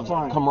 $50 that loves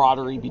fine.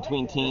 camaraderie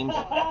between teams,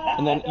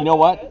 and then you know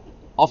what?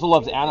 Also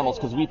loves animals,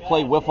 because we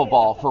play wiffle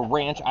ball for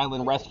Ranch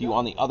Island Rescue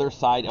on the other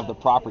side of the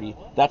property.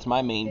 That's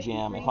my main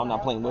jam. If I'm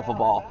not playing wiffle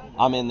ball,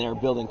 I'm in there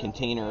building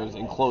containers,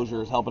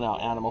 enclosures, helping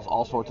out animals,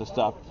 all sorts of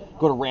stuff.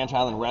 Go to Ranch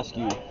Island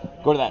Rescue.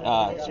 Go to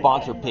that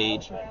sponsor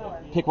page.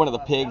 Pick one of the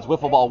pigs.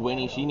 Wiffle Ball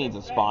Winnie, she needs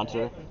a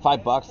sponsor.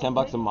 $5,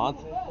 $10 a month.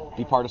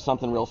 Be part of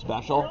something real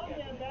special.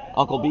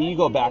 Uncle B, you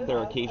go back there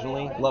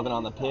occasionally, loving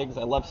on the pigs.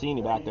 I love seeing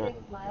you back there.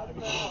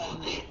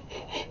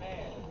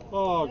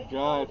 Oh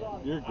God,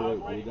 you're great,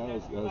 dude.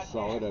 That was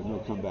solid. I have no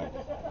comeback.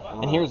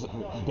 And here's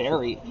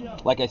Barry,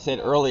 like I said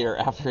earlier,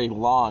 after a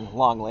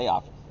long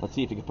layoff. Let's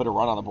see if he can put a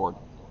run on the board.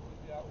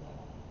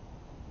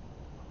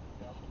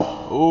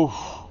 Oof.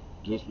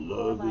 Just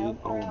loving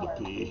on the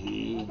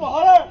pig.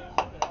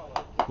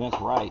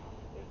 That's right.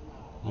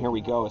 Here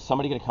we go. Is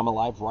somebody going to come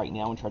alive right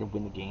now and try to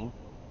win the game?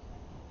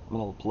 I'm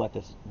going to let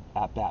this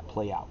at-bat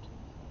play out.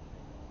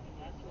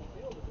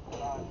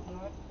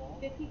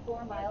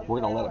 54 miles We're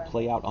going to per let it hour.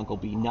 play out, Uncle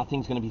B.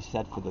 Nothing's going to be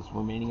said for this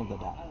remaining of the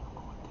bat.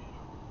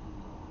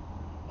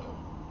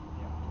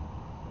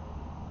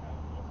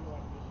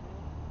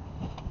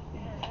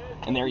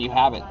 And there you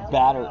have it.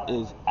 Batter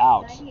is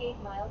out.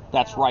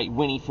 That's right,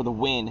 Winnie for the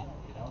win.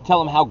 Tell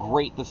them how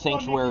great the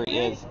sanctuary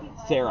is.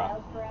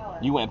 Sarah,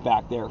 you went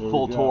back there,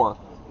 full tour.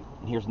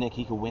 And here's Nick.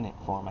 He could win it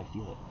for him. I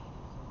feel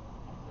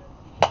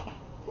it.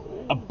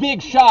 A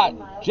big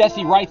shot.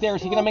 Jesse right there.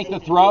 Is he going to make the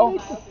throw?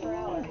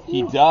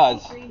 He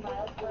does.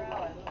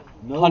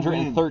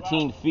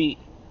 113 feet.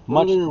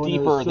 Much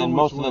deeper than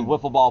most of the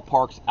wiffle ball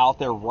parks out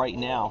there right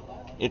now.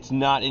 It's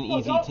not an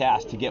easy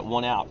task to get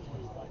one out.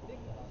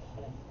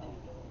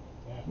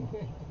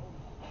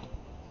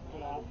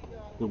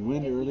 The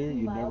wind earlier,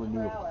 you never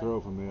knew if a throw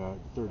from the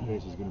third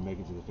base was going to make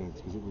it to the fence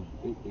because it would.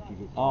 If you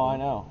could. Oh, I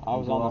know. I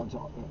was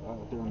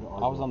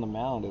on the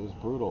mound. It was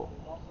brutal.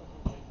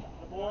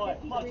 Boy,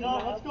 come on,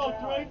 John, let's go,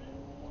 3.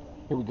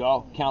 Here we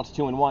go. Counts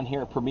 2-1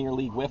 here at Premier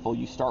League Wiffle.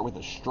 You start with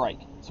a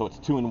strike, so it's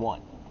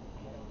 2-1.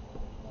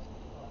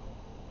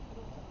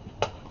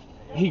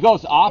 He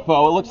goes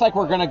oppo. It looks like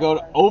we're going to go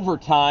to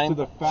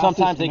overtime.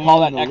 Sometimes they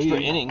call that extra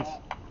innings.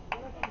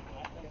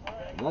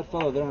 That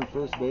fellow there on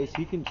first base,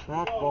 he can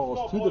track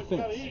balls to the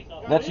fence.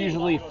 That's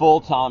usually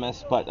full,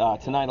 Thomas,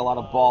 but tonight a lot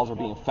of balls are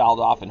being fouled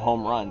off and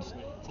home runs.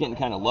 It's getting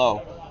kind of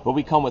low. But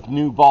we come with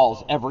new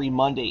balls every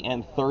Monday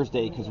and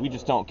Thursday because we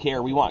just don't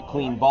care. We want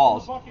clean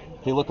balls.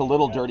 If they look a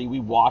little dirty, we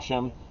wash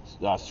them,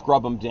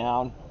 scrub them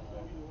down,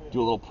 do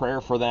a little prayer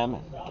for them,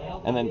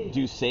 and then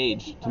do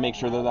sage to make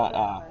sure they're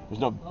not,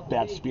 there's no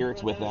bad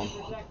spirits with them.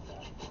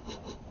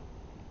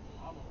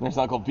 There's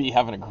Uncle B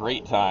having a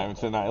great time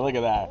tonight. Look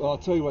at that. Well, I'll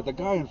tell you what, the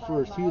guy in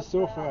first, he is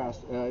so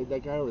fast.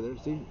 That guy over there,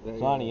 see?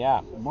 Sonny,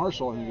 yeah.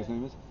 Marshall, I think his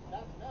name is.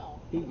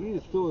 He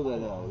just flew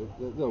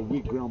that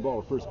weak ground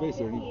ball to first base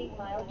there, and he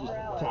just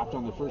tapped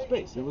on the first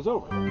base. It was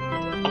over. And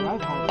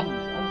I've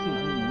seen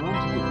him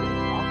run to the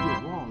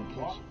outfield wall and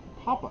catch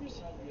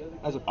pop-ups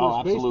as a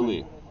first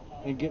baseman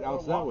and get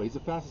outs that way. He's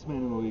the fastest man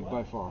in the league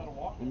by far.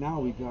 And now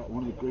we got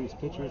one of the greatest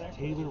pitchers,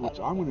 Taylor, which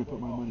I'm going to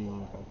put my money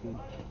on if I could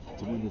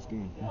to win this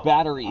game.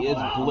 Battery is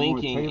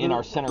blinking in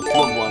our center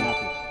field one.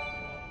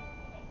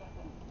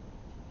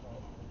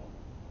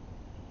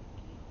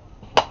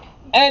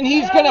 And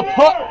he's going to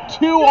put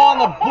 2 on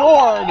the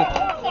board.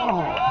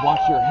 Oh,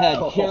 watch your head,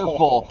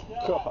 careful.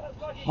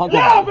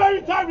 Yeah,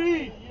 baby, time to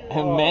eat.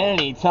 And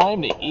Manny,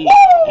 time to eat.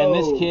 And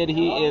this kid,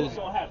 he is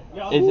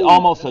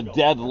almost a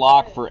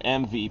deadlock for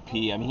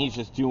MVP. I mean, he's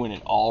just doing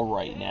it all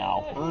right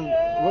now.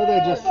 What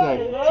did I just say?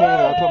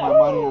 Taylor, I put my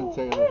money on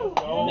Taylor.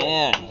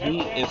 Man,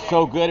 he is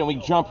so good. And we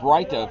jump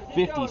right to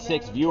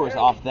 56 viewers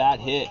off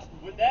that hit.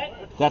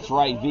 That's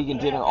right, vegan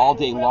dinner all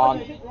day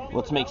long.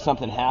 Let's make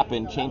something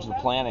happen, change the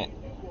planet.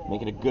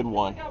 Make it a good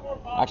one.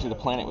 Actually, the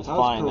planet was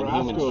fine, then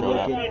humans showed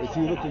up. Is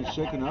he looking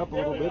shaken up a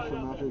little bit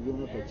from after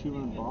giving up a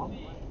 2-run bomb?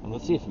 And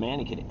let's see if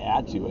Manny can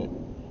add to it.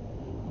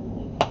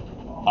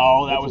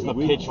 Oh, that was the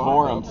pitch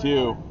for him,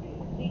 too.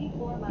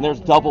 And there's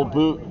double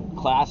boot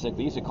classic.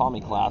 They used to call me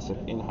classic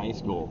in high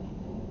school.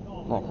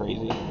 Isn't that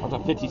crazy? We're up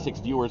to 56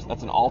 viewers.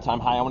 That's an all-time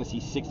high. I want to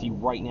see 60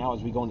 right now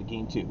as we go into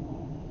game 2.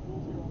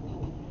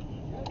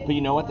 But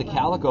you know what? The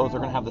Calicos are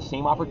going to have the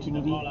same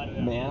opportunity.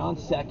 Man on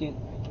second.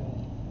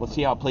 Let's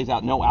see how it plays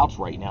out. No outs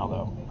right now,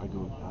 though. I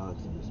go with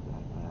Alex in this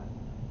bat.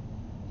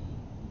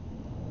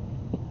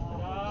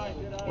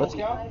 Let's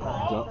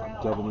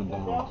Doubling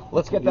down.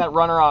 Let's get that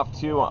runner off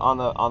too on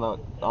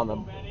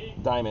the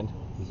diamond.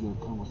 He's gonna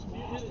come with some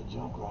nasty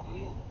jump right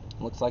here.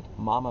 Looks like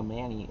Mama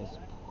Manny is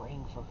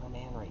praying for her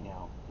man right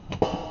now.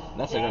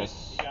 That's a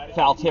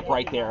foul tip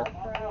right there.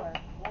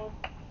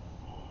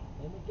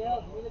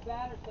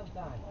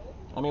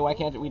 I mean, why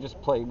can't we just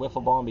play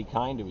wiffle ball and be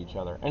kind to each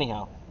other?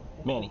 Anyhow,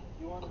 Manny.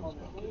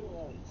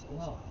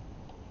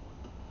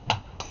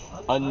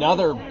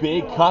 Another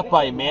big cut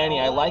by Manny.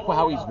 I like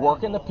how he's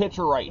working the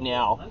pitcher right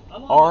now.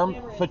 Arm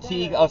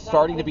fatigue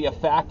starting to be a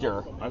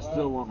factor. I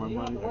still want my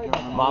money.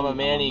 Mama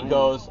Manny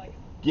goes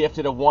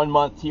gifted a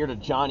 1-month tier to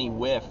Johnny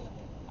Whiff.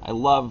 I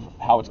love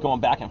how it's going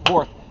back and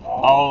forth.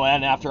 Oh,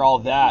 and after all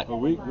that,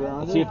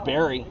 let's see if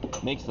Barry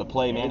makes the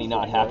play. Manny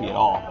not happy at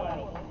all.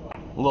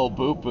 A little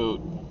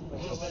boot.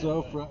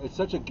 It's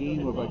such a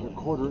game of like a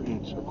quarter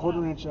inch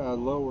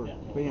lower.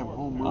 Bam,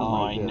 home run.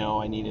 Oh, right I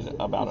know. I needed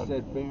about a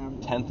bam.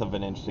 1/10 of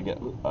an inch to get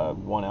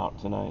one out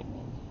tonight.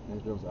 There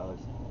goes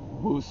Alex.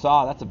 Who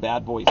saw? That's a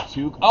bad boys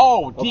 2.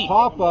 Oh, deep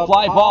pop-up,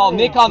 fly ball.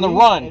 Nick on the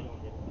run.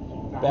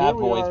 Now,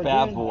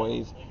 Bad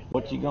boys.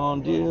 What you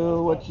gonna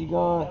do?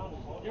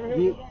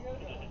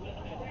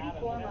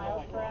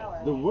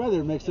 The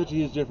weather makes such a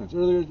huge difference.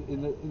 Earlier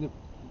in the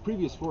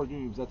previous 4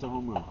 games, that's a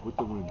home run with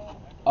the wind.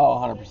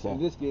 Oh, In 100%.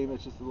 this game,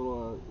 it's just a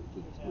little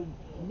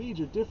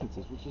major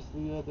differences, which is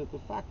the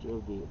factor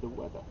of the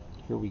weather.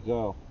 Here we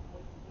go.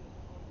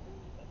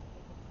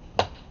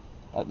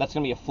 That's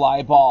going to be a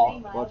fly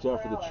ball. Watch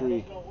out for the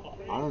tree.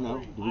 I don't know.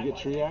 Did we get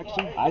tree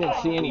action? I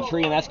didn't see any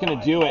tree, and that's going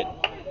to do it.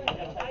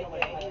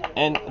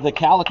 And the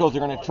Calicos are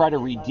going to try to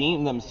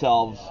redeem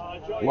themselves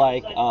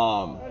like...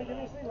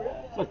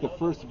 It's like the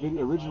first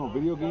original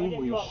video game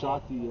where you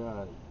shot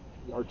the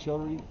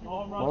artillery.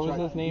 What was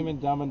his name in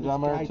Dumb and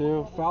Dumber,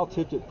 too? Foul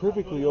tipped it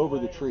perfectly over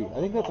the tree. I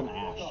think that's an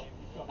ash.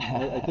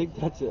 I think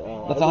that's That's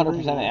 100%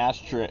 an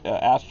ashtray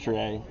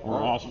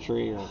or ash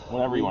tree or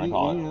whatever you want to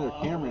call We need it. another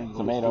camera angle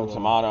Tomato, just to,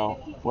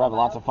 tomato. We're having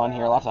lots of fun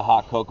here. Lots of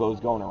hot cocos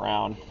going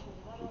around.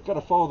 We've got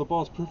to follow the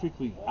balls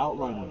perfectly,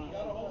 outlining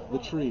the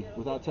tree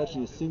without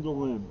touching a single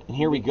limb. And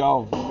here we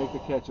go. And make the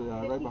catch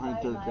right behind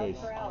third base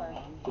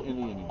to end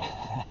the inning.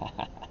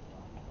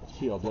 It's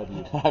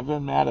PLW. I've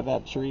been mad at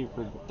that tree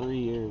for 3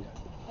 years.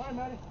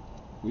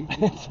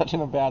 It's such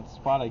in a bad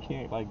spot. I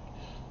can't, like,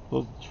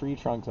 those tree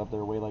trunks up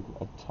there weigh like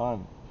a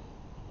ton.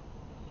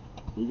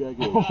 We gotta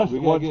get.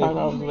 One time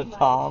I was with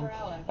Tom,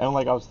 and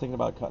like I was thinking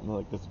about cutting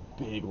like this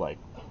big like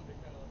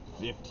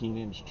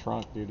 15-inch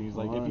trunk, dude. He's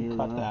like, if you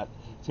cut that,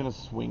 it's gonna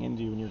swing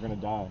into you and you're gonna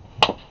die.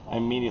 I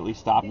immediately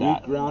stopped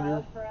that. Weak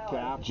grounder,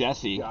 cap.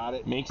 Jesse Got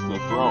it. makes the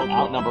throw.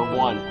 Out number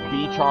 1.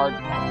 B-Chard.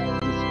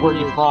 Where are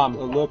you from?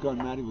 A look on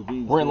Matty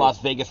Levine's We're in face.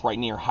 Las Vegas right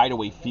near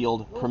Hideaway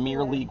Field,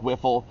 Premier League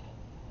WIFFLE.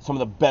 Some of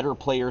the better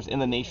players in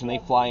the nation. They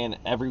fly in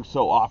every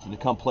so often to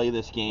come play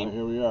this game. Right,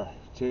 here we are.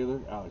 Taylor,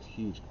 Alex,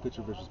 huge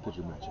pitcher versus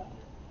pitcher matchup.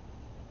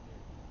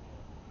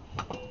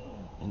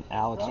 And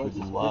Alex would is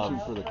love.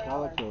 pitching for the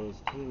Calicos.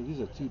 Taylor,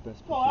 these are two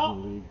best pitchers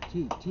in the league.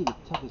 Two of the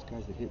toughest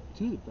guys to hit.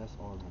 Two of the best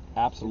all-around.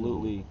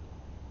 Absolutely.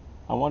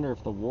 I wonder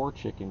if the War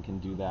Chicken can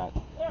do that.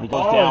 And he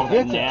goes down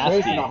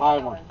nasty. A high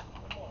one.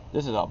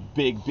 This is a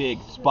big, big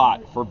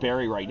spot for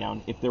Barry right now.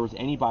 And if there was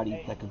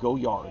anybody that could go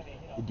yard,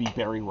 it'd be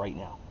Barry right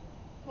now.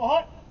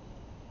 What?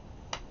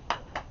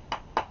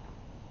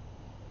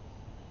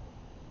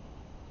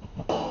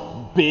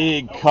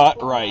 Big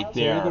cut right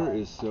there. Taylor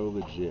is so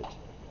legit.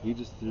 He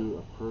just threw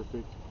a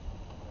perfect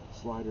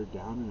slider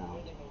down and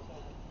out.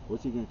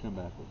 What's he going to come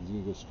back with? Is he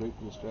going to go straight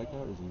for the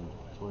strikeout, or is he going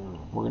to toy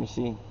around? We're going to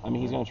see. I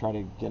mean, he's going to try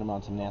to get him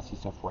on some nasty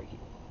stuff right here.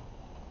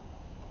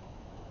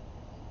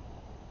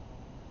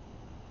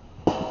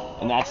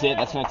 And that's it.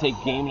 That's going to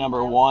take game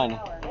number 1.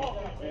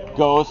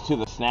 Goes to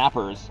the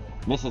Snappers.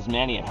 Mrs.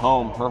 Manny at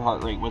home. Her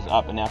heart rate was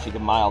up, and now she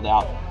can mild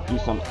out, do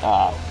some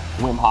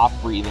Wim Hof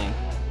breathing.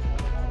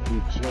 He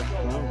just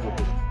comes with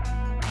his